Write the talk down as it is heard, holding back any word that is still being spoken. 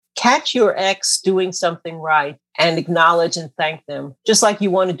catch your ex doing something right and acknowledge and thank them, just like you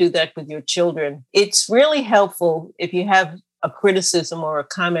want to do that with your children. It's really helpful if you have a criticism or a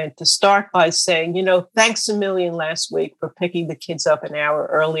comment to start by saying, thanks a million last week for picking the kids up an hour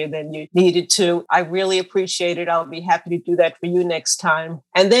earlier than you needed to. I really appreciate it. I'll be happy to do that for you next time.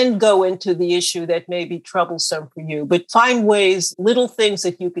 And then go into the issue that may be troublesome for you, but find ways, little things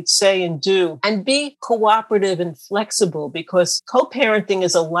that you could say and do, and be cooperative and flexible, because co-parenting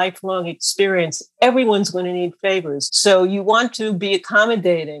is a lifelong experience. Everyone's going to need favors. So you want to be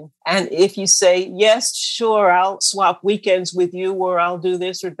accommodating. And if you say, yes, sure, I'll swap weekends with you, or I'll do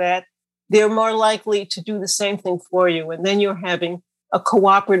this or that, they're more likely to do the same thing for you. And then you're having a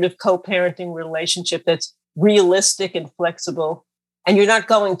cooperative co-parenting relationship that's realistic and flexible. And you're not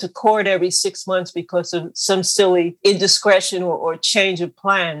going to court every 6 months because of some silly indiscretion or change of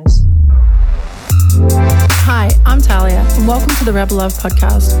plans. Hi, I'm Talia, and welcome to the Rebel Love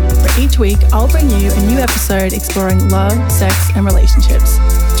podcast, where each week I'll bring you a new episode exploring love, sex, and relationships.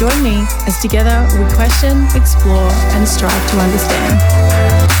 Join me as together we question, explore, and strive to understand.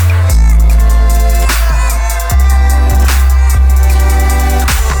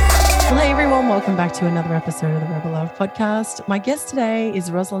 Well, hey everyone, welcome back to another episode of the Rebel Love podcast. My guest today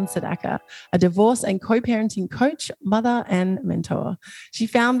is Rosalind Sadaka, a divorce and co-parenting coach, mother, and mentor. She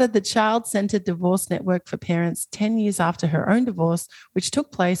founded the Child-Centered Divorce Network for Parents 10 years after her own divorce, which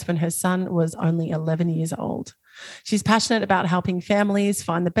took place when her son was only 11 years old. She's passionate about helping families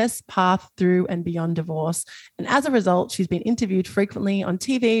find the best path through and beyond divorce. And as a result, she's been interviewed frequently on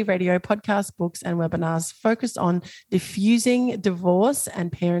TV, radio, podcasts, books, and webinars focused on diffusing divorce and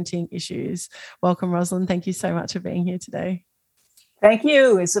parenting issues. Welcome, Rosalind. Thank you so much for being here today. Thank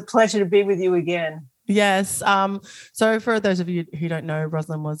you. It's a pleasure to be with you again. Yes. So for those of you who don't know,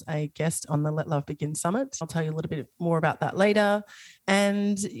 Rosalind was a guest on the Let Love Begin Summit. I'll tell you a little bit more about that later.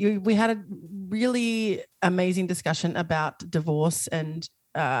 And we had a really amazing discussion about divorce and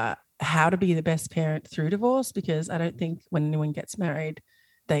how to be the best parent through divorce, because I don't think when anyone gets married,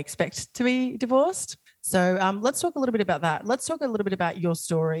 they expect to be divorced. So let's talk a little bit about that. Let's talk a little bit about your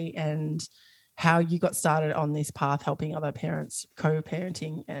story and how you got started on this path, helping other parents,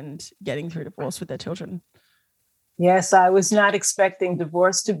 co-parenting and getting through divorce with their children. Yes, I was not expecting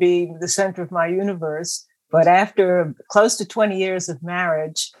divorce to be the center of my universe, but after close to 20 years of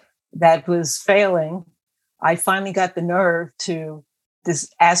marriage that was failing, I finally got the nerve to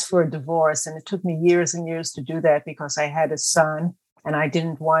ask for a divorce. And it took me years and years to do that because I had a son and I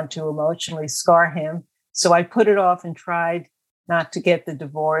didn't want to emotionally scar him. So I put it off and tried not to get the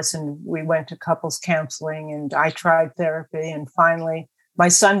divorce. And we went to couples counseling and I tried therapy. And finally, my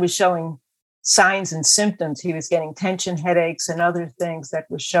son was showing signs and symptoms. He was getting tension headaches and other things that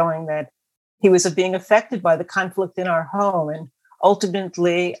were showing that he was being affected by the conflict in our home. And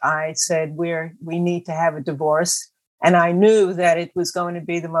ultimately, I said, we need to have a divorce. And I knew that it was going to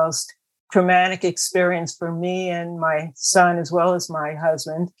be the most traumatic experience for me and my son, as well as my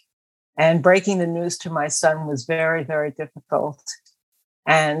husband. And breaking the news to my son was very, very difficult.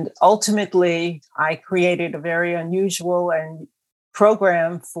 And ultimately, I created a very unusual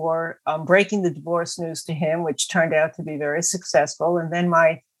program for breaking the divorce news to him, which turned out to be very successful. And then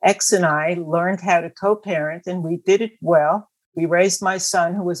my ex and I learned how to co-parent, and we did it well. We raised my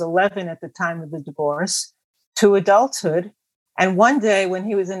son, who was 11 at the time of the divorce, to adulthood. And one day when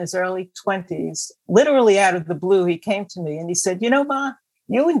he was in his early 20s, literally out of the blue, he came to me and he said, Ma,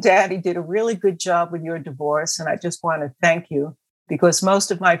 you and Daddy did a really good job with your divorce, and I just want to thank you, because most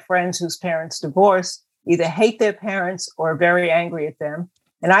of my friends whose parents divorced either hate their parents or are very angry at them.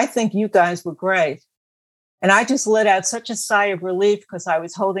 And I think you guys were great. And I just let out such a sigh of relief because I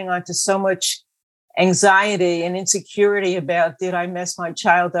was holding on to so much anxiety and insecurity about, did I mess my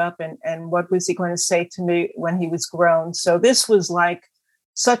child up? And what was he going to say to me when he was grown? So this was like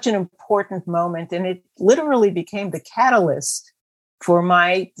such an important moment. And it literally became the catalyst for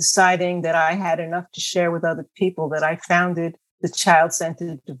my deciding that I had enough to share with other people, that I founded the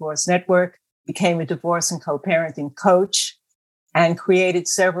Child-Centered Divorce Network, became a divorce and co-parenting coach, and created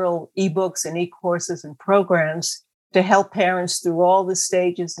several ebooks and e-courses and programs to help parents through all the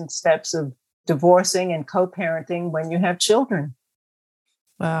stages and steps of divorcing and co-parenting when you have children.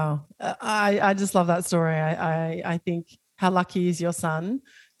 Wow. I just love that story. I think how lucky is your son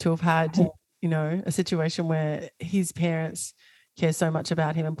to have had, a situation where his parents care so much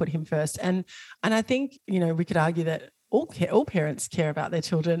about him and put him first. And I think, we could argue that all parents care about their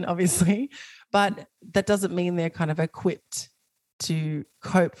children, obviously, but that doesn't mean they're kind of equipped to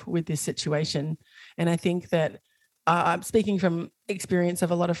cope with this situation. And I think that I'm speaking from experience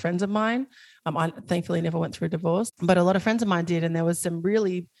of a lot of friends of mine. I thankfully never went through a divorce, but a lot of friends of mine did. And there was some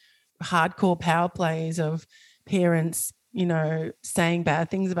really hardcore power plays of parents, saying bad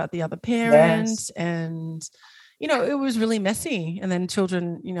things about the other parent. Yes. And, it was really messy. And then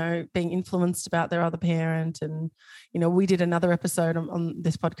children, being influenced about their other parent. And, we did another episode on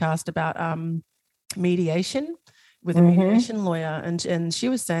this podcast about mediation with a mediation lawyer. And she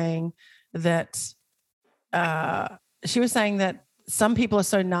was saying that some people are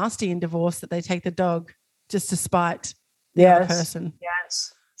so nasty in divorce that they take the dog just to spite the other person.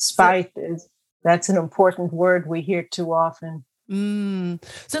 Yes. Spite that's an important word we hear too often.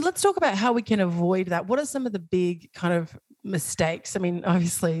 So let's talk about how we can avoid that. What are some of the big kind of mistakes? I mean,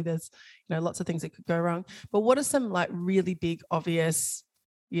 obviously there's, lots of things that could go wrong, but what are some like really big, obvious,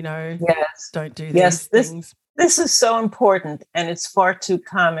 don't do these things? This is so important, and it's far too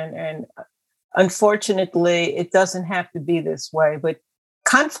common. And unfortunately, it doesn't have to be this way, but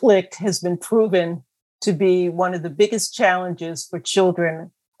conflict has been proven to be one of the biggest challenges for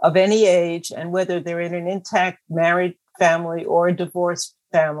children of any age, and whether they're in an intact married family or a divorced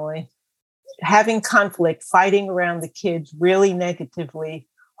family. Having conflict, fighting around the kids really negatively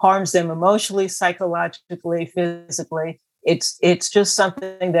harms them emotionally, psychologically, physically. It's just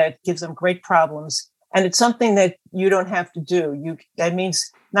something that gives them great problems. And it's something that you don't have to do. That means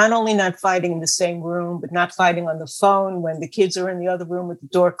not only not fighting in the same room, but not fighting on the phone when the kids are in the other room with the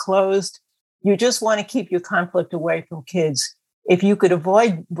door closed. You just want to keep your conflict away from kids. If you could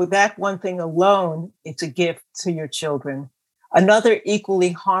avoid with that one thing alone, it's a gift to your children. Another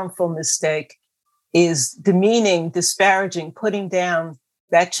equally harmful mistake is demeaning, disparaging, putting down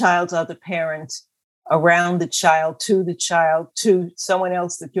that child's other parent around the child, to someone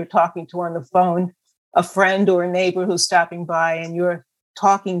else that you're talking to on the phone, a friend or a neighbor who's stopping by, and you're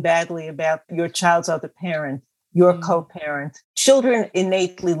talking badly about your child's other parent, your co-parent. Children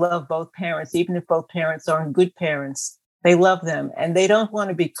innately love both parents, even if both parents aren't good parents. They love them, and they don't want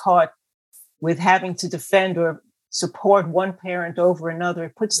to be caught with having to defend or support one parent over another.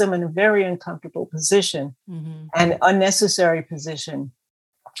 It puts them in a very uncomfortable position and unnecessary position.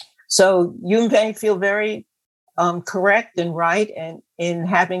 So you may feel very correct and right and in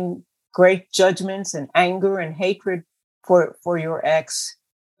having great judgments and anger and hatred for your ex,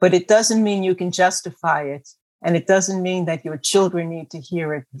 but it doesn't mean you can justify it. And it doesn't mean that your children need to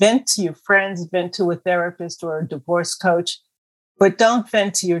hear it. Vent to your friends, vent to a therapist or a divorce coach, but don't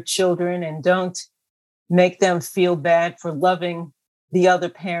vent to your children and don't make them feel bad for loving the other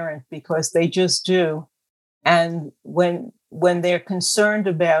parent, because they just do. And when they're concerned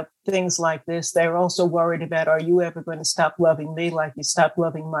about things like this, they're also worried about, are you ever going to stop loving me like you stopped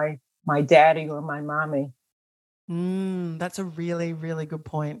loving my daddy or my mommy? That's a really, really good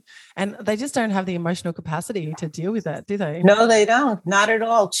point. And they just don't have the emotional capacity to deal with that, do they? No, they don't. Not at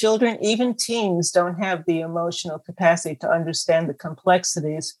all. Children, even teens, don't have the emotional capacity to understand the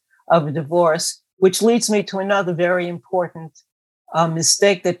complexities of a divorce, which leads me to another very important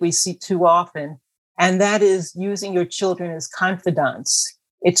mistake that we see too often, and that is using your children as confidants.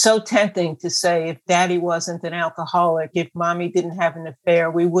 It's so tempting to say, if daddy wasn't an alcoholic, if mommy didn't have an affair,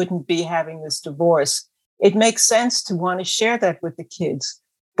 we wouldn't be having this divorce. It makes sense to want to share that with the kids,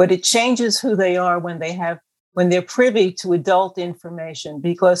 but it changes who they are when they're privy to adult information,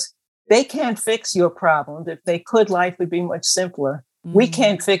 because they can't fix your problems. If they could, life would be much simpler. We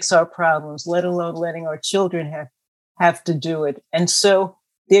can't fix our problems, let alone letting our children have to do it. And so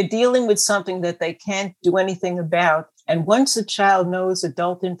they're dealing with something that they can't do anything about. And once a child knows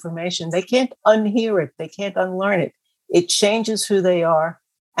adult information, they can't unhear it. They can't unlearn it. It changes who they are.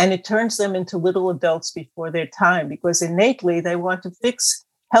 And it turns them into little adults before their time, because innately they want to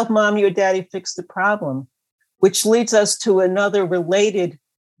help mommy or daddy fix the problem, which leads us to another related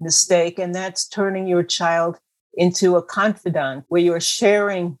mistake. And that's turning your child into a confidant, where you're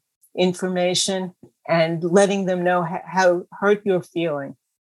sharing information and letting them know how hurt you're feeling.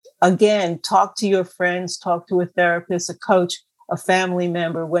 Again, talk to your friends, talk to a therapist, a coach, a family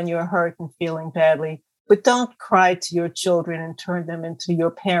member when you're hurt and feeling badly. But don't cry to your children and turn them into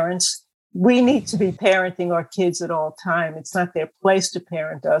your parents. We need to be parenting our kids at all time. It's not their place to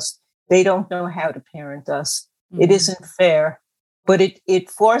parent us. They don't know how to parent us. It isn't fair, but it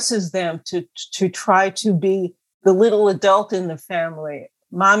forces them to try to be the little adult in the family.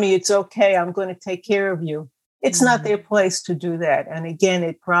 Mommy, it's okay. I'm going to take care of you. It's not their place to do that. And again,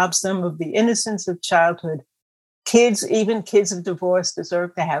 it robs them of the innocence of childhood. Kids, even kids of divorce,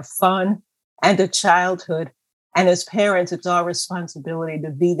 deserve to have fun and a childhood. And as parents, it's our responsibility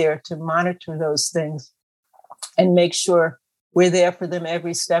to be there to monitor those things and make sure we're there for them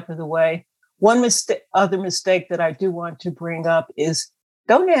every step of the way. One other mistake that I do want to bring up is,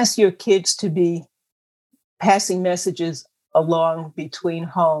 don't ask your kids to be passing messages along between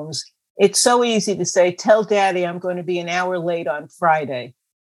homes. It's so easy to say, tell daddy I'm going to be an hour late on Friday.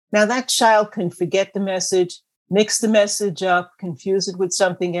 Now that child can forget the message, mix the message up, confuse it with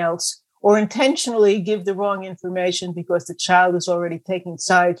something else, or intentionally give the wrong information because the child is already taking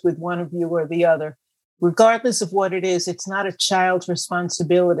sides with one of you or the other. Regardless of what it is, it's not a child's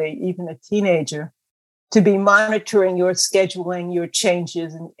responsibility, even a teenager, to be monitoring your scheduling, your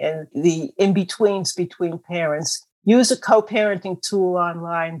changes, and the in-betweens between parents. Use a co-parenting tool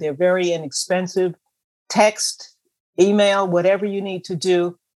online. They're very inexpensive. Text, email, whatever you need to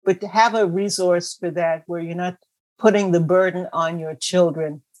do, but to have a resource for that where you're not putting the burden on your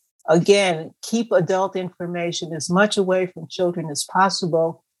children. Again, keep adult information as much away from children as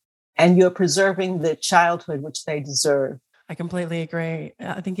possible, and you're preserving the childhood which they deserve. I completely agree.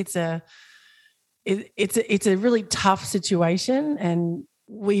 I think it's a really tough situation, and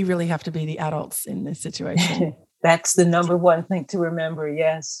we really have to be the adults in this situation. That's the number one thing to remember.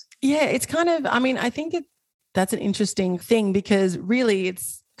 Yes. Yeah. It's kind of, I think that's an interesting thing because really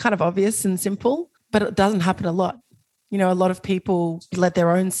it's kind of obvious and simple, but it doesn't happen a lot. You know, a lot of people let their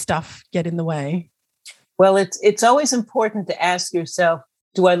own stuff get in the way. Well, it's always important to ask yourself,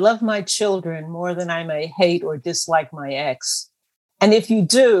 do I love my children more than I may hate or dislike my ex? And if you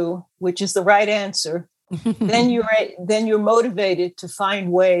do, which is the right answer, then you're motivated to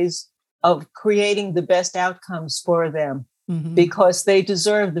find ways of creating the best outcomes for them, because they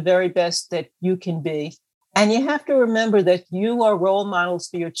deserve the very best that you can be. And you have to remember that you are role models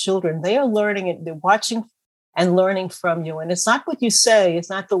for your children. They are learning it. They're watching and learning from you. And it's not what you say. It's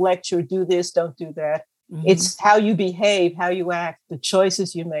not the lecture, do this, don't do that. It's how you behave, how you act, the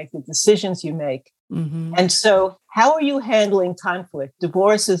choices you make, the decisions you make. And so how are you handling conflict?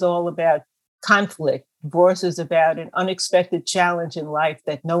 Divorce is all about conflict. Divorce is about an unexpected challenge in life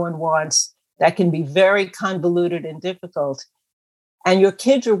that no one wants, that can be very convoluted and difficult. And your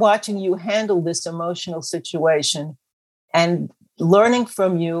kids are watching you handle this emotional situation and learning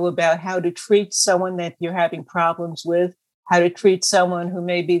from you about how to treat someone that you're having problems with, how to treat someone who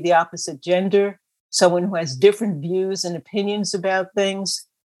may be the opposite gender, someone who has different views and opinions about things.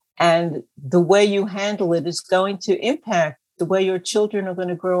 And the way you handle it is going to impact the way your children are going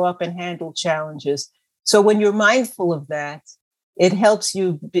to grow up and handle challenges. So when you're mindful of that, it helps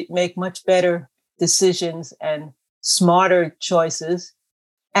you make much better decisions and smarter choices,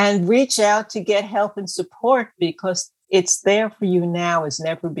 and reach out to get help and support because it's there for you now as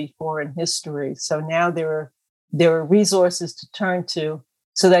never before in history. So now there are resources to turn to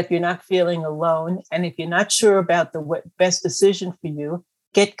so that you're not feeling alone. And if you're not sure about the best decision for you,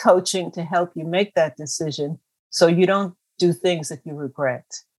 get coaching to help you make that decision so you don't do things that you regret.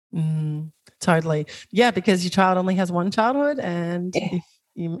 Totally. Yeah, because your child only has one childhood, and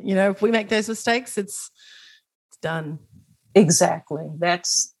if we make those mistakes, it's done. Exactly.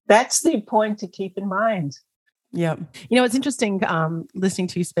 That's the point to keep in mind. Yeah. It's interesting listening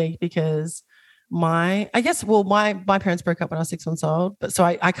to you speak because my parents broke up when I was 6 months old, but so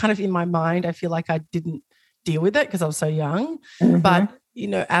I kind of in my mind I feel like I didn't deal with it because I was so young. But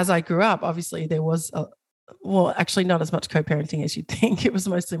as I grew up, obviously there was actually not as much co-parenting as you'd think. It was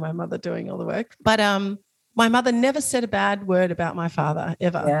mostly my mother doing all the work. But my mother never said a bad word about my father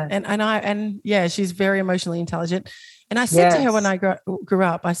ever. Yeah. And she's very emotionally intelligent. And I said to her when I grew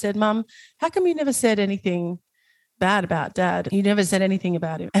up, I said, Mum, how come you never said anything bad about Dad? You never said anything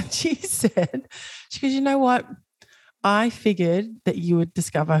about him. And she goes, you know what? I figured that you would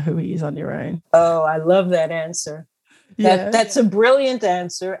discover who he is on your own. Oh, I love that answer. That's a brilliant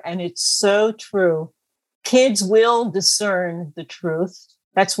answer. And it's so true. Kids will discern the truth.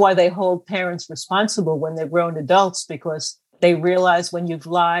 That's why they hold parents responsible when they're grown adults, because they realize when you've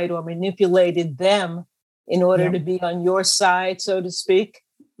lied or manipulated them in order to be on your side, so to speak.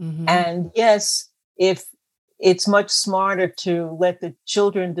 And yes, if it's much smarter to let the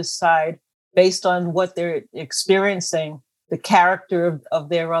children decide based on what they're experiencing, the character of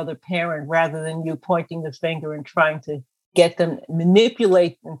their other parent, rather than you pointing the finger and trying to get them,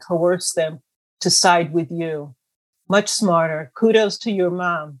 manipulate and coerce them to side with you. Much smarter. Kudos to your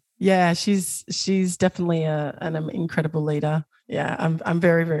mom. Yeah, she's definitely an incredible leader. Yeah, I'm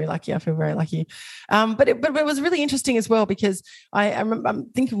very, very lucky. I feel very lucky. But it was really interesting as well because I'm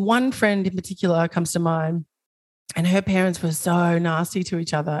thinking one friend in particular comes to mind, and her parents were so nasty to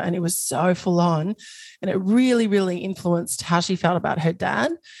each other, and it was so full on, and it really, really influenced how she felt about her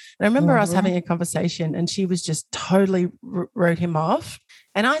dad. And I remember us having a conversation, and she was just totally wrote him off.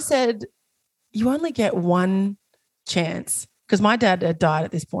 And I said, you only get one chance, because my dad had died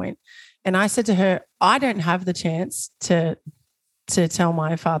at this point. And I said to her, I don't have the chance to tell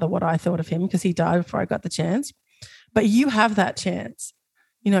my father what I thought of him because he died before I got the chance. but you have that chance.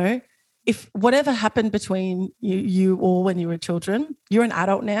 You know, if whatever happened between you all when you were children, you're an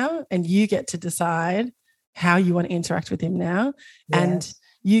adult now and you get to decide how you want to interact with him now. Yes. And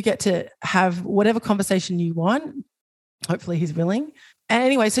you get to have whatever conversation you want. Hopefully he's willing. And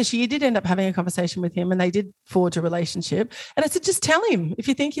anyway, so she did end up having a conversation with him and they did forge a relationship. And I said, just tell him. If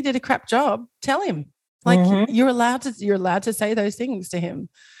you think he did a crap job, tell him. Like you're allowed to say those things to him.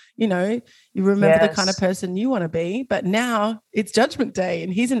 You know, you remember the kind of person you want to be, but now it's judgment day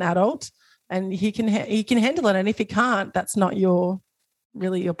and he's an adult and he can handle it. And if he can't, that's not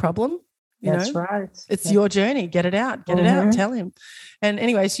really your problem. That's right. It's your journey. Get it out. Tell him. And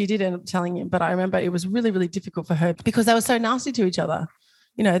anyway, she did end up telling him, but I remember it was really, really difficult for her because they were so nasty to each other.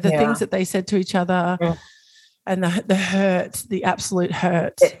 You know, the things that they said to each other and the hurt, the absolute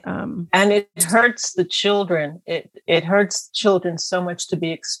hurt. And it hurts the children. It hurts children so much to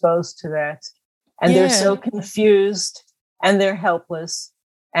be exposed to that. And they're so confused and they're helpless.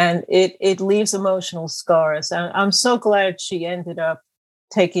 And it leaves emotional scars. And I'm so glad she ended up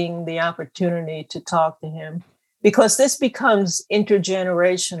taking the opportunity to talk to him because this becomes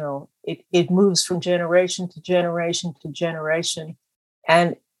intergenerational. It moves from generation to generation to generation.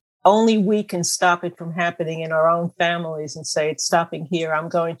 And only we can stop it from happening in our own families and say, it's stopping here. I'm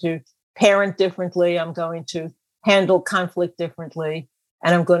going to parent differently. I'm going to handle conflict differently.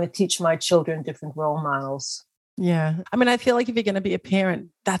 And I'm going to teach my children different role models. Yeah. I mean, I feel like if you're going to be a parent,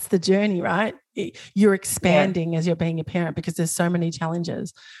 that's the journey, right? You're expanding as you're being a parent because there's so many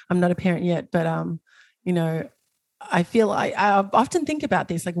challenges. I'm not a parent yet, but, you know, I feel I often think about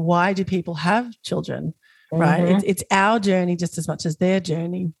this, like, why do people have children, right? It's our journey just as much as their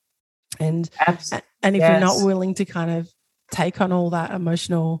journey. And if you're not willing to kind of take on all that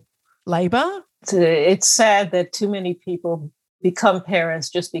emotional labor. It's sad that too many people become parents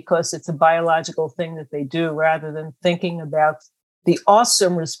just because it's a biological thing that they do rather than thinking about the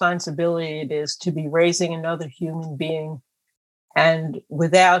awesome responsibility it is to be raising another human being and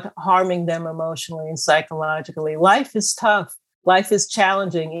without harming them emotionally and psychologically. Life is tough. Life is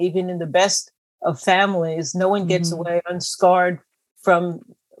challenging. Even in the best of families, no one gets away unscarred from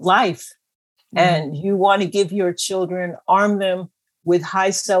life. And you want to give your children, arm them with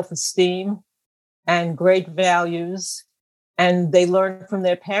high self-esteem and great values, and they learn from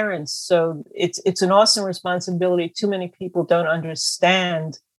their parents. So it's an awesome responsibility. Too many people don't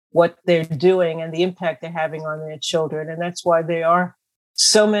understand what they're doing and the impact they're having on their children. And that's why there are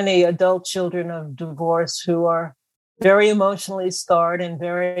so many adult children of divorce who are very emotionally scarred and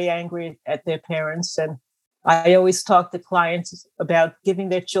very angry at their parents. And I always talk to clients about giving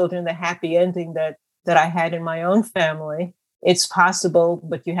their children the happy ending that I had in my own family. It's possible,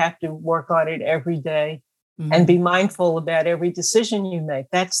 but you have to work on it every day and be mindful about every decision you make.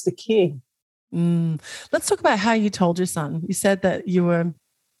 That's the key. Let's talk about how you told your son. You said that it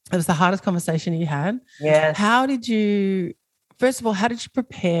was the hardest conversation you had. Yes. First of all, how did you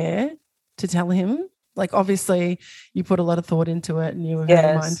prepare to tell him? Like, obviously, you put a lot of thought into it and you were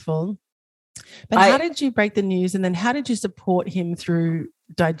very mindful. But how did you break the news? And then how did you support him through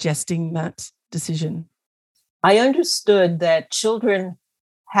digesting that decision? I understood that children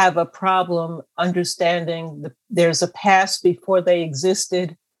have a problem understanding there's a past before they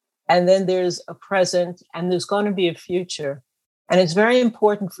existed, and then there's a present, and there's going to be a future. And it's very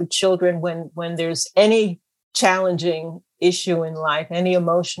important for children when there's any challenging issue in life, any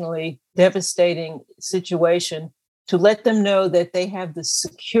emotionally devastating situation, to let them know that they have the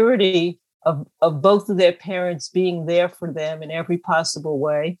security of both of their parents being there for them in every possible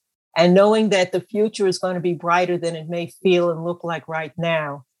way, and knowing that the future is going to be brighter than it may feel and look like right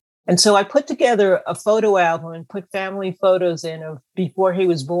now. And so I put together a photo album and put family photos in of before he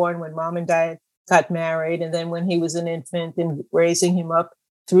was born, when mom and dad got married, and then when he was an infant and raising him up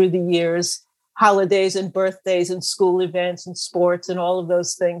through the years, holidays and birthdays and school events and sports and all of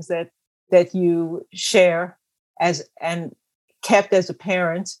those things that you share and kept as a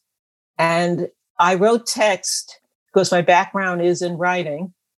parent. And I wrote text because my background is in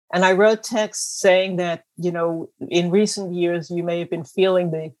writing. And I wrote text saying that, in recent years, you may have been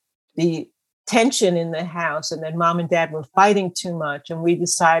feeling the tension in the house and that mom and dad were fighting too much. And we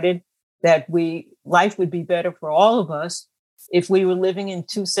decided that life would be better for all of us if we were living in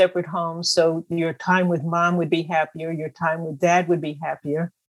two separate homes. So your time with mom would be happier, your time with dad would be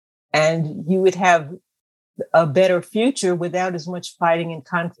happier, and you would have a better future without as much fighting and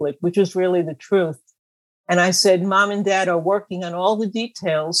conflict, which was really the truth. And I said, mom and dad are working on all the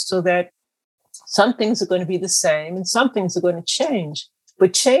details so that some things are going to be the same and some things are going to change.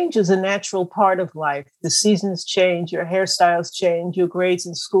 But change is a natural part of life. The seasons change, your hairstyles change, your grades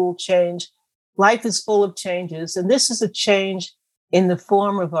in school change. life is full of changes, and this is a change in the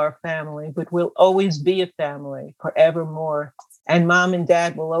form of our family, but we'll always be a family forevermore. And mom and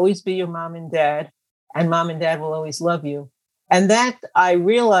dad will always be your mom and dad, and mom and dad will always love you. And that, I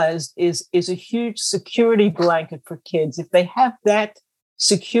realized, is a huge security blanket for kids. If they have that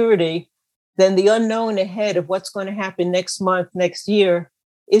security, then the unknown ahead of what's going to happen next month, next year,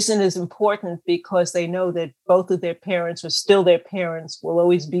 isn't as important, because they know that both of their parents are still their parents, will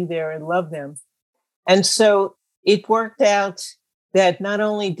always be there and love them. And so it worked out that not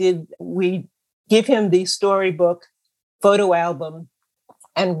only did we give him the storybook photo album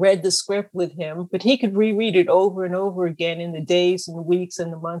and read the script with him, but he could reread it over and over again in the days and weeks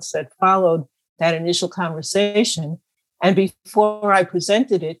and the months that followed that initial conversation. And before I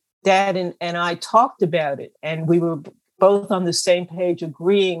presented it, Dad and I talked about it, and we were both on the same page,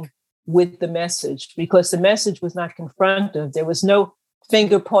 agreeing with the message, because the message was not confrontive. There was no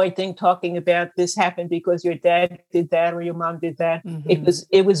finger pointing, talking about this happened because your dad did that or your mom did that. Mm-hmm.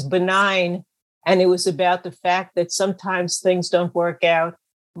 It was benign, and it was about the fact that sometimes things don't work out,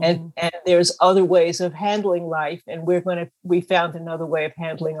 and there's other ways of handling life, and we found another way of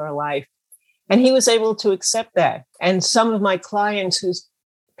handling our life. And he was able to accept that. And some of my clients whose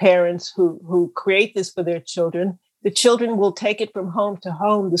parents who create this for their children, the children will take it from home to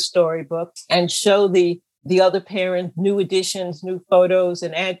home, the storybook, and show the other parent new additions, new photos,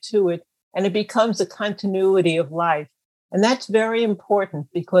 and add to it. And it becomes a continuity of life. And that's very important,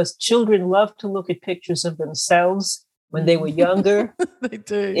 because children love to look at pictures of themselves when they were younger. They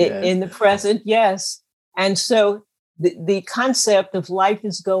do. In the present, yes. And so the concept of life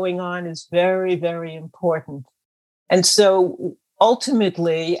is going on is very, very important. And so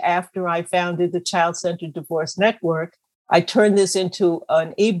ultimately, after I founded the Child-Centered Divorce Network, I turned this into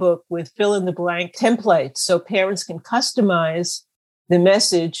an ebook with fill-in-the-blank templates, so parents can customize the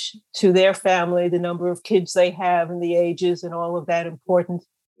message to their family, the number of kids they have and the ages and all of that important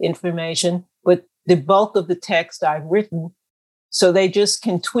information. But the bulk of the text I've written, so they just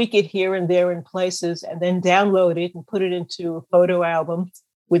can tweak it here and there in places, and then download it and put it into a photo album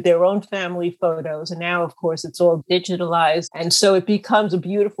with their own family photos. And now, of course, it's all digitalized. And so it becomes a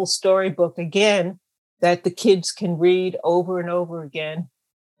beautiful storybook again that the kids can read over and over again.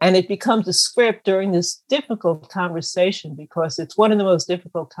 And it becomes a script during this difficult conversation, because it's one of the most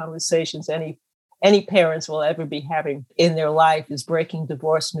difficult conversations any parents will ever be having in their life, is breaking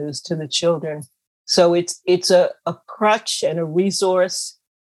divorce news to the children. So it's a crutch and a resource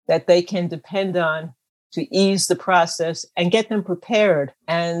that they can depend on to ease the process and get them prepared.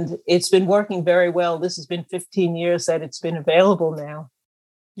 And it's been working very well. This has been 15 years that it's been available now.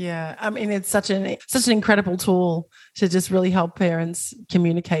 Yeah, I mean, it's such an incredible tool to just really help parents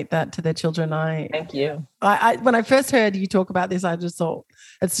communicate that to their children. Thank you. I when I first heard you talk about this, I just thought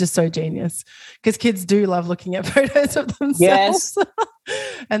it's just so genius, because kids do love looking at photos of themselves. Yes.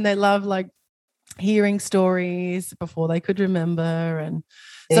 And they love like hearing stories before they could remember. And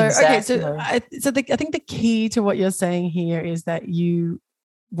so, exactly. Okay, I think the key to what you're saying here is that you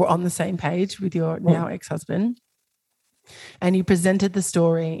were on the same page with your now ex-husband, and you presented the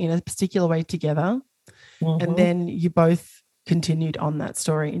story in a particular way together, and then you both continued on that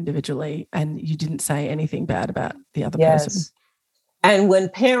story individually, and you didn't say anything bad about the other person. And when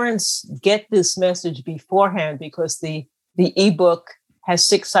parents get this message beforehand, because the ebook has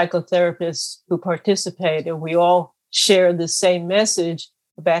 6 psychotherapists who participate, and we all share the same message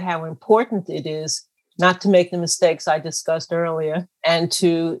about how important it is not to make the mistakes I discussed earlier, and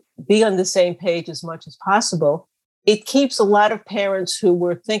to be on the same page as much as possible. It keeps a lot of parents who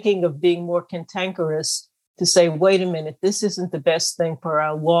were thinking of being more cantankerous to say, wait a minute, this isn't the best thing for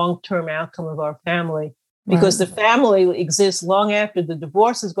our long-term outcome of our family, because the family exists long after the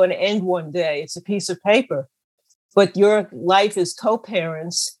divorce is going to end one day. It's a piece of paper. But your life as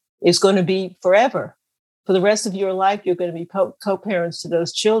co-parents is going to be forever. For the rest of your life, you're going to be co-parents to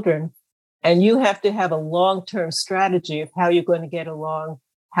those children. And you have to have a long-term strategy of how you're going to get along,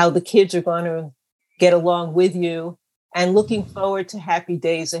 how the kids are going to get along with you, and looking forward to happy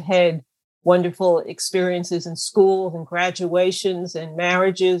days ahead, wonderful experiences in school and graduations and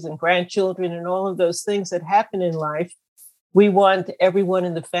marriages and grandchildren and all of those things that happen in life. We want everyone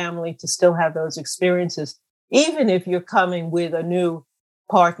in the family to still have those experiences, even if you're coming with a new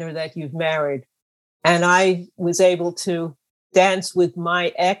partner that you've married. And I was able to dance with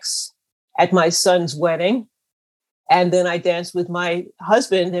my ex at my son's wedding. And then I danced with my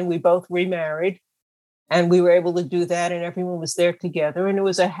husband, and we both remarried. And we were able to do that, and everyone was there together. And it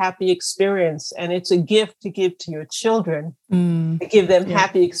was a happy experience. And it's a gift to give to your children, to give them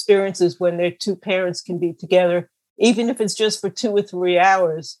happy experiences when their two parents can be together, even if it's just for 2 or 3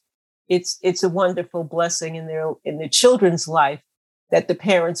 hours. it's a wonderful blessing in their children's life that the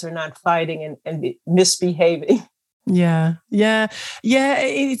parents are not fighting and misbehaving. Yeah.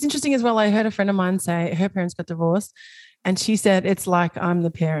 It's interesting as well. I heard a friend of mine say her parents got divorced, and she said it's like I'm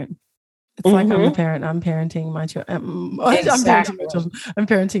the parent. It's like I'm the parent. I'm parenting my children. Exactly. I'm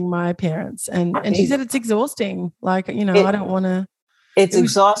parenting my parents, and she said it's exhausting. Like, I don't want to. It's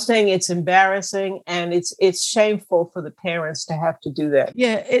exhausting. It's embarrassing, and it's shameful for the parents to have to do that.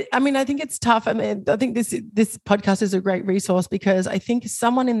 Yeah, I think it's tough. I mean, I think this podcast is a great resource, because I think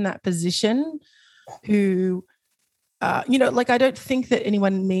someone in that position who, I don't think that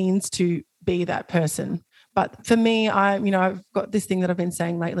anyone means to be that person. But for me, I've got this thing that I've been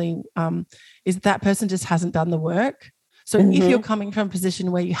saying lately, is that person just hasn't done the work. So if you're coming from a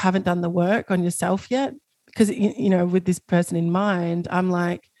position where you haven't done the work on yourself yet, because, with this person in mind, I'm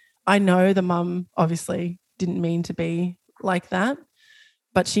like, I know the mum obviously didn't mean to be like that,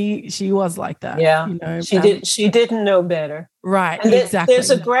 but she was like that. Yeah, she didn't know better. Right, and exactly.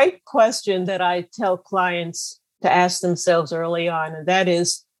 There's a great question that I tell clients to ask themselves early on, and that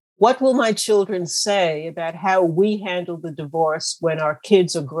is, what will my children say about how we handle the divorce when our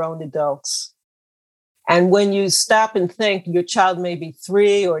kids are grown adults? And when you stop and think, your child may be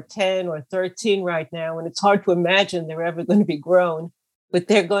 3 or 10 or 13 right now, and it's hard to imagine they're ever going to be grown, but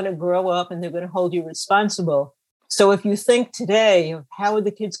they're going to grow up and they're going to hold you responsible. So if you think today of how are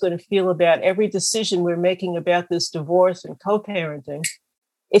the kids going to feel about every decision we're making about this divorce and co-parenting,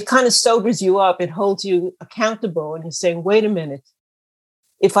 it kind of sobers you up. It holds you accountable, and you're saying, wait a minute.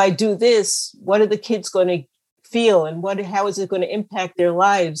 If I do this, what are the kids going to feel, and how is it going to impact their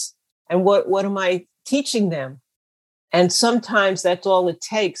lives? And what am I teaching them? And sometimes that's all it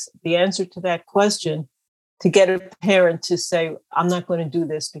takes, the answer to that question, to get a parent to say, I'm not going to do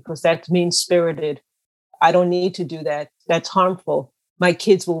this because that's mean-spirited. I don't need to do that. That's harmful. My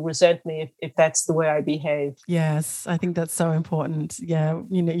kids will resent me if that's the way I behave. Yes, I think that's so important. Yeah,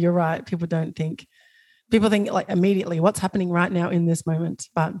 you're right. People think like immediately what's happening right now in this moment,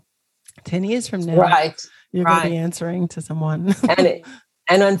 but 10 years from now, you're going to be answering to someone.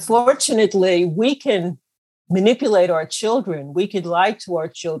 And unfortunately, we can manipulate our children. We could lie to our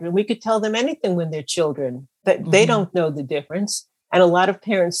children. We could tell them anything when they're children, but they don't know the difference. And a lot of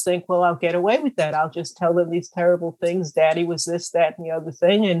parents think, well, I'll get away with that. I'll just tell them these terrible things. Daddy was this, that, and the other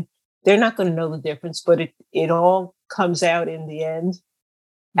thing. And they're not going to know the difference, but it all comes out in the end.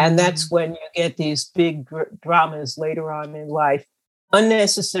 And that's when you get these big dramas later on in life,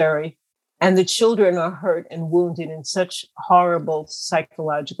 unnecessary. And the children are hurt and wounded in such horrible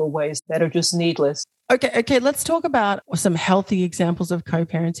psychological ways that are just needless. Okay. Let's talk about some healthy examples of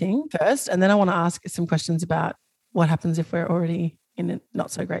co-parenting first. And then I want to ask some questions about what happens if we're already in a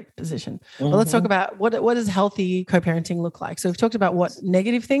not so great position. But let's talk about what does healthy co-parenting look like? So we've talked about what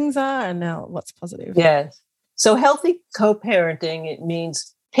negative things are, and now what's positive. Yes. So healthy co-parenting, it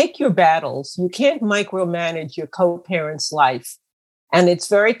means pick your battles. You can't micromanage your co-parent's life. And it's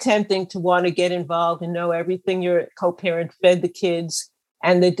very tempting to want to get involved and know everything your co-parent fed the kids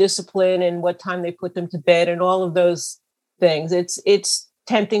and the discipline and what time they put them to bed and all of those things. It's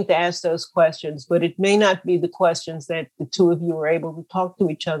tempting to ask those questions, but it may not be the questions that the two of you are able to talk to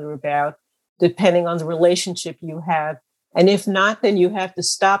each other about, depending on the relationship you have. And if not, then you have to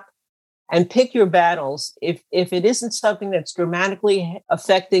stop and pick your battles. If it isn't something that's dramatically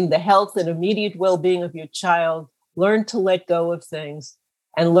affecting the health and immediate well-being of your child, learn to let go of things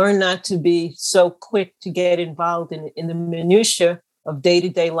and learn not to be so quick to get involved in the minutia of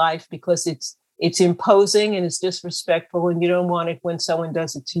day-to-day life, because it's imposing and it's disrespectful, and you don't want it when someone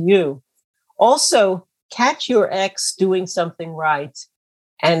does it to you. Also, catch your ex doing something right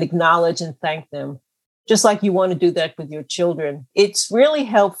and acknowledge and thank them, just like you want to do that with your children. It's really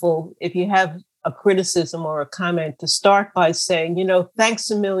helpful if you have a criticism or a comment to start by saying, thanks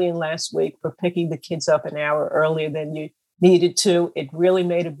a million last week for picking the kids up an hour earlier than you needed to. It really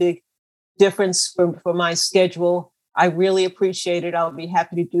made a big difference for my schedule. I really appreciate it. I'll be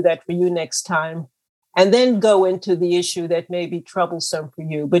happy to do that for you next time. And then go into the issue that may be troublesome for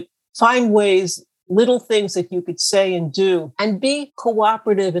you, but find ways, little things that you could say and do, and be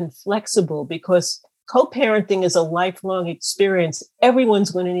cooperative and flexible, because co-parenting is a lifelong experience.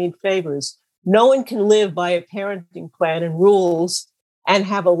 Everyone's going to need favors. No one can live by a parenting plan and rules and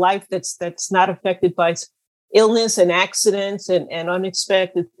have a life that's not affected by illness and accidents and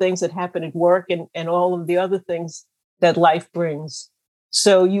unexpected things that happen at work and all of the other things that life brings.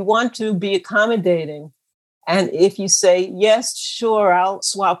 So you want to be accommodating. And if you say, yes, sure, I'll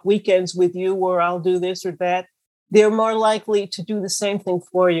swap weekends with you, or I'll do this or that, they're more likely to do the same thing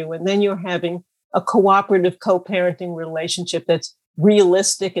for you. And then you're having a cooperative co-parenting relationship that's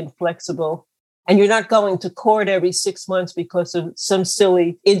realistic and flexible. And you're not going to court every 6 months because of some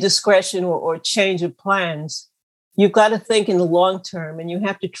silly indiscretion or change of plans. You've got to think in the long term, and you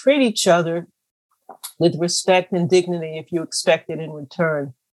have to treat each other with respect and dignity if you expect it in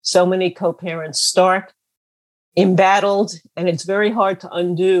return. So many co-parents start embattled, and it's very hard to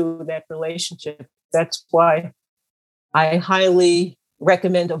undo that relationship. That's why I highly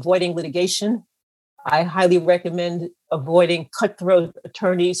recommend avoiding litigation. I highly recommend avoiding cutthroat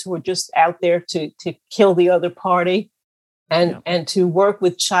attorneys who are just out there to kill the other party, and to work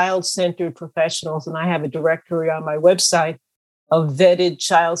with child-centered professionals. And I have a directory on my website of vetted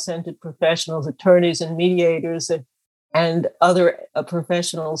child-centered professionals, attorneys and mediators and other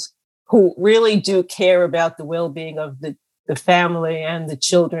professionals who really do care about the well-being of the family and the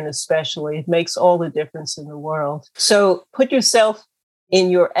children especially. It makes all the difference in the world. So put yourself in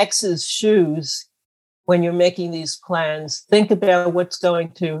your ex's shoes when you're making these plans. Think about what's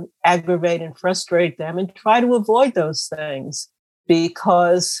going to aggravate and frustrate them and try to avoid those things,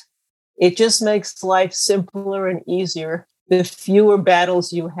 because it just makes life simpler and easier the fewer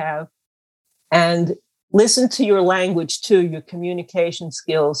battles you have. And listen to your language too, your communication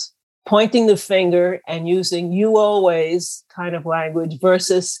skills, pointing the finger and using "you always" kind of language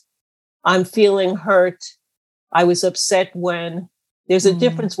versus "I'm feeling hurt, I was upset when." There's a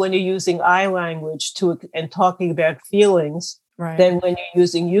difference when you're using I language and talking about feelings than when you're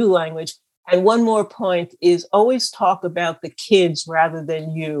using you language. And one more point is always talk about the kids rather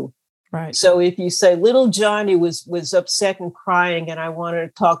than you. Right. So if you say little Johnny was upset and crying and I wanted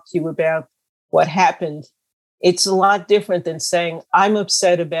to talk to you about what happened, it's a lot different than saying I'm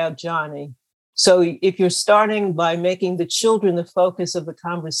upset about Johnny. So if you're starting by making the children the focus of the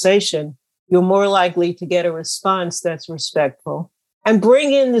conversation, you're more likely to get a response that's respectful. And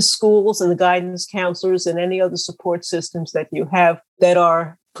bring in the schools and the guidance counselors and any other support systems that you have that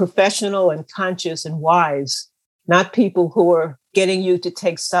are professional and conscious and wise, not people who are getting you to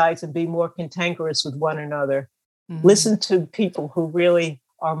take sides and be more cantankerous with one another. Mm-hmm. Listen to people who really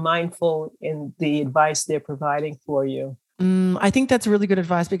are mindful in the advice they're providing for you. I think that's really good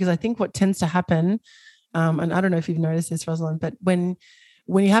advice, because I think what tends to happen, and I don't know if you've noticed this, Rosalind, but when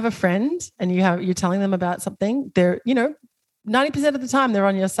you have a friend and you're telling them about something, they're, 90% of the time they're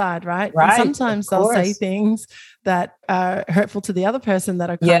on your side, right? Right. And sometimes they'll say things that are hurtful to the other person that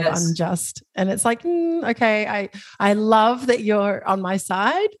are kind of unjust. And it's like, okay, I love that you're on my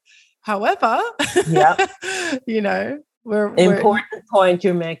side. However, we're important point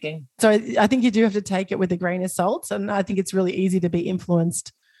you're making. So I think you do have to take it with a grain of salt. And I think it's really easy to be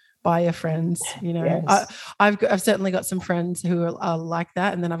influenced by your friends. Yes. I've certainly got some friends who are like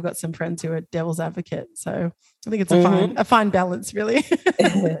that, and then I've got some friends who are devil's advocate. So I think it's a fine balance, really.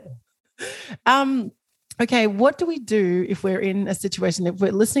 Okay, what do we do if we're in a situation, if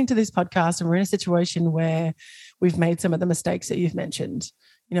we're listening to this podcast and we're in a situation where we've made some of the mistakes that you've mentioned?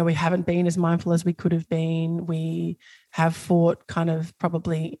 We haven't been as mindful as we could have been. We have fought kind of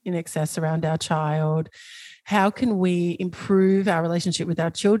probably in excess around our child. How can we improve our relationship with our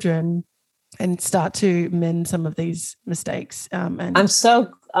children and start to mend some of these mistakes? I'm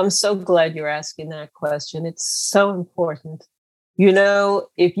so glad you're asking that question. It's so important.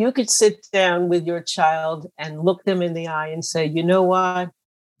 If you could sit down with your child and look them in the eye and say, you know what,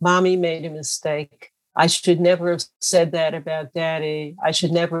 mommy made a mistake. I should never have said that about daddy. I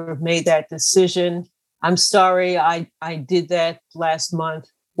should never have made that decision. I'm sorry I did that last month.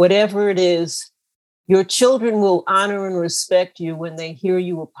 Whatever it is, your children will honor and respect you when they hear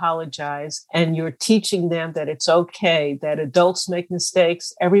you apologize, and you're teaching them that it's okay, that adults make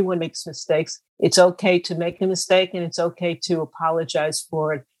mistakes. Everyone makes mistakes. It's okay to make a mistake, and it's okay to apologize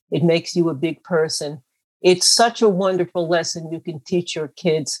for it. It makes you a big person. It's such a wonderful lesson you can teach your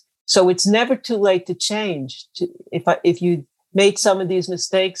kids. So it's never too late to change. If you made some of these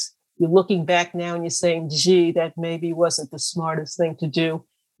mistakes, you're looking back now and you're saying, gee, that maybe wasn't the smartest thing to do.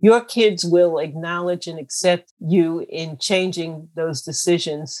 Your kids will acknowledge and accept you in changing those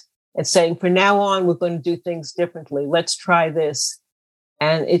decisions and saying, from now on, we're going to do things differently. Let's try this.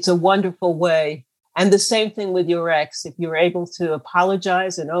 And it's a wonderful way. And the same thing with your ex. If you're able to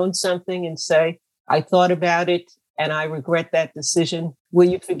apologize and own something and say, I thought about it and I regret that decision. Will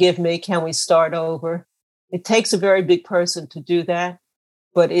you forgive me? Can we start over? It takes a very big person to do that,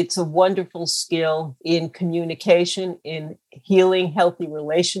 but it's a wonderful skill in communication, in healing healthy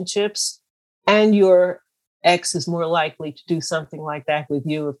relationships. And your ex is more likely to do something like that with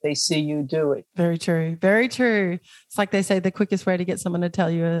you if they see you do it. Very true. Very true. It's like they say, the quickest way to get someone to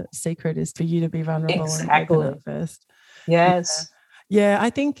tell you a secret is for you to be vulnerable and open up first. Yes. Yeah. I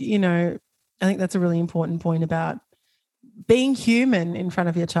think that's a really important point about being human in front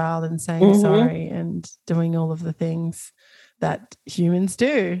of your child and saying sorry and doing all of the things that humans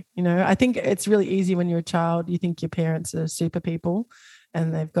do. You know, I think it's really easy when you're a child, you think your parents are super people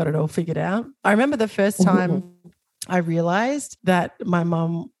and they've got it all figured out. I remember the first time I realized that my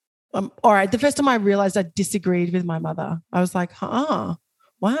mom, the first time I realized I disagreed with my mother, I was like, wow.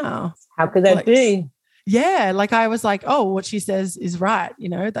 How could that be? Yeah, like I was like, oh, what she says is right. You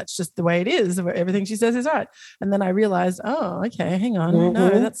know, that's just the way it is. Everything she says is right. And then I realized, oh, okay, hang on. No,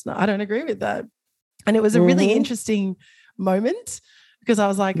 that's not, I don't agree with that. And it was a really interesting moment because I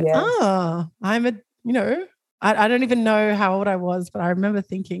was like, I'm a, you know, I don't even know how old I was, but I remember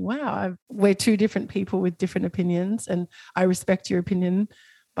thinking, wow, we're two different people with different opinions and I respect your opinion,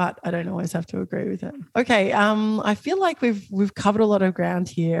 but I don't always have to agree with it. Okay, I feel like we've covered a lot of ground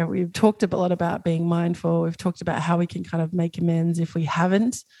here. We've talked a lot about being mindful. We've talked about how we can kind of make amends if we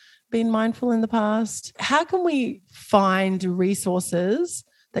haven't been mindful in the past. How can we find resources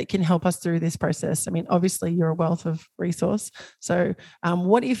that can help us through this process? I mean, obviously you're a wealth of resource. So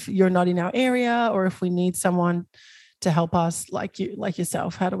what if you're not in our area or if we need someone to help us like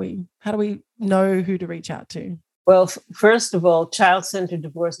yourself? How do we know who to reach out to? Well, first of all, Child Centered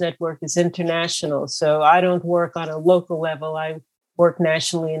Divorce Network is international. So I don't work on a local level. I work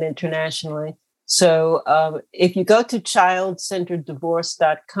nationally and internationally. So if you go to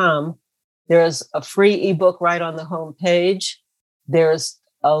childcentereddivorce.com, there's a free ebook right on the home page. There's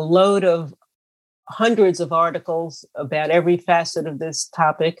a load of hundreds of articles about every facet of this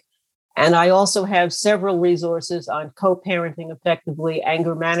topic. And I also have several resources on co-parenting effectively,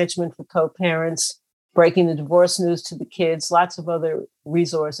 anger management for co-parents, breaking the divorce news to the kids, lots of other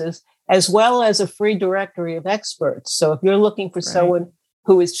resources, as well as a free directory of experts. So if you're looking for someone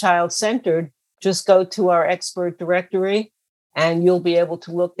who is child-centered, just go to our expert directory and you'll be able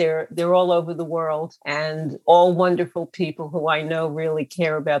to look there. They're all over the world and all wonderful people who I know really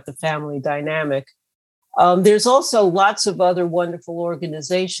care about the family dynamic. There's also lots of other wonderful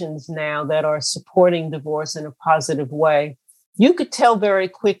organizations now that are supporting divorce in a positive way. You could tell very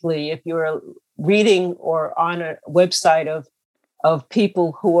quickly if you're reading or on a website of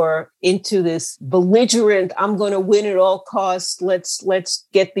people who are into this belligerent, I'm going to win at all costs. Let's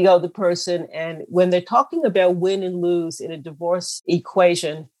get the other person. And when they're talking about win and lose in a divorce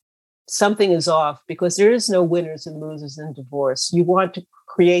equation, something is off because there is no winners and losers in divorce. You want to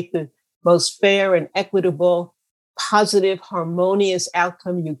create the most fair and equitable, positive, harmonious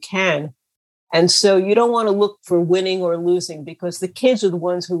outcome you can. And so you don't want to look for winning or losing because the kids are the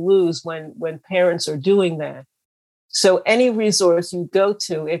ones who lose when parents are doing that. So any resource you go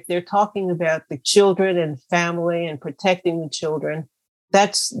to, if they're talking about the children and family and protecting the children,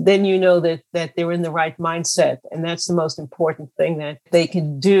 then you know that they're in the right mindset. And that's the most important thing that they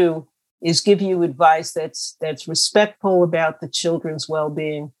can do is give you advice that's respectful about the children's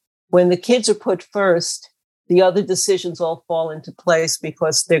well-being. When the kids are put first, the other decisions all fall into place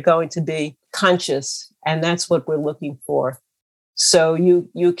because they're going to be conscious. And that's what we're looking for. So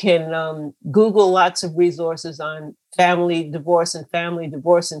you can Google lots of resources on family divorce and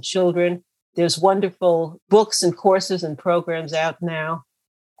children. There's wonderful books and courses and programs out now.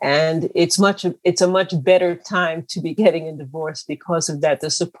 And it's a much better time to be getting a divorce because of that. The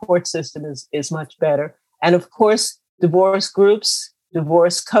support system is much better. And of course, divorce groups,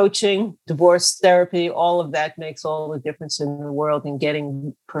 divorce coaching, divorce therapy, all of that makes all the difference in the world in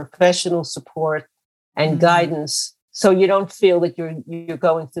getting professional support and guidance. So you don't feel that you're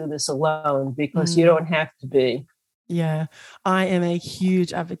going through this alone because you don't have to be. Yeah, I am a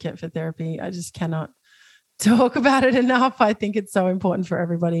huge advocate for therapy. I just cannot talk about it enough. I think it's so important for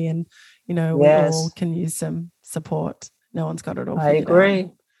everybody. And, we all can use some support. No one's got it all figured out. I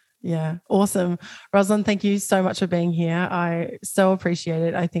agree. Yeah. Awesome. Rosalind, thank you so much for being here. I so appreciate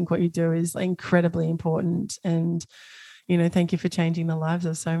it. I think what you do is incredibly important. And, thank you for changing the lives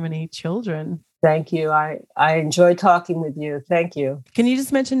of so many children. Thank you. I enjoy talking with you. Thank you. Can you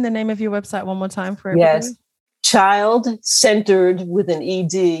just mention the name of your website one more time for everybody? Yes. Child Centered with an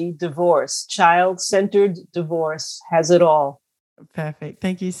ED divorce. Child Centered Divorce has it all. Perfect.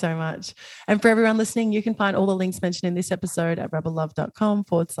 Thank you so much. And for everyone listening, you can find all the links mentioned in this episode at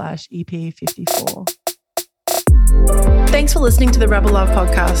rebellove.com/EP54. Thanks for listening to the Rebel Love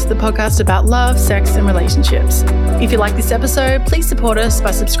Podcast, the podcast about love, sex, and relationships. If you like this episode, please support us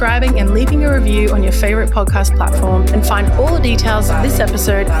by subscribing and leaving a review on your favorite podcast platform, and find all the details of this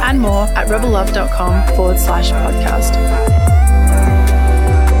episode and more at rebellove.com/podcast.